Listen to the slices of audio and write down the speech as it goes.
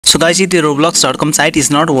So guys, if the roblox.com site is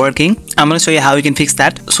not working, I'm going to show you how you can fix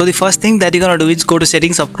that. So the first thing that you're going to do is go to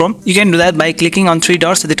settings of Chrome. You can do that by clicking on three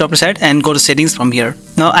dots at the top side and go to settings from here.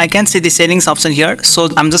 Now I can see the settings option here, so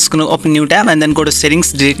I'm just going to open new tab and then go to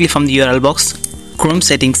settings directly from the URL box. Chrome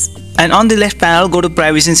settings. And on the left panel, go to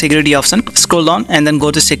privacy and security option, scroll down and then go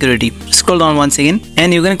to security. Scroll down once again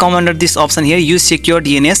and you're going to come under this option here, use secure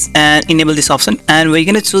DNS, and enable this option. And we're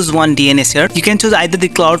going to choose one DNS here. You can choose either the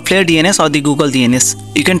Cloudflare DNS or the Google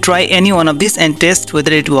DNS. You can try any one of these and test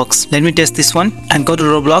whether it works. Let me test this one and go to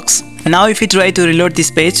Roblox. And now if you try to reload this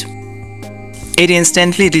page, it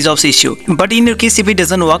instantly resolves the issue. But in your case, if it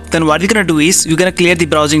doesn't work, then what we're gonna do is we're gonna clear the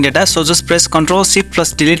browsing data. So just press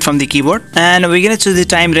Ctrl+Shift+Delete from the keyboard, and we're gonna choose the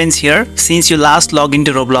time range here since you last logged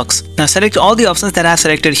into Roblox. Now select all the options that I have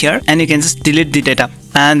selected here, and you can just delete the data.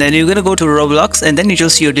 And then you're gonna go to Roblox, and then it will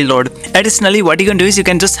see your reload. Additionally, what you can do is you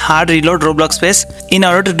can just hard reload Roblox page. In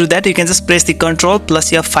order to do that, you can just press the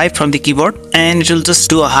Ctrl+F5 from the keyboard, and it will just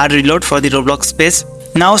do a hard reload for the Roblox page.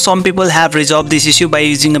 Now some people have resolved this issue by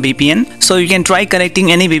using a VPN, so you can try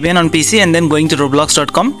connecting any VPN on PC and then going to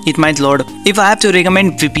roblox.com. It might load. If I have to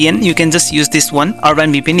recommend VPN, you can just use this one.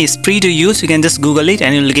 Urban VPN is free to use. You can just Google it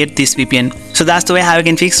and you'll get this VPN. So that's the way how you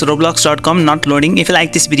can fix roblox.com not loading. If you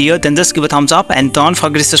like this video, then just give a thumbs up and don't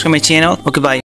forget to subscribe my channel. Okay, bye.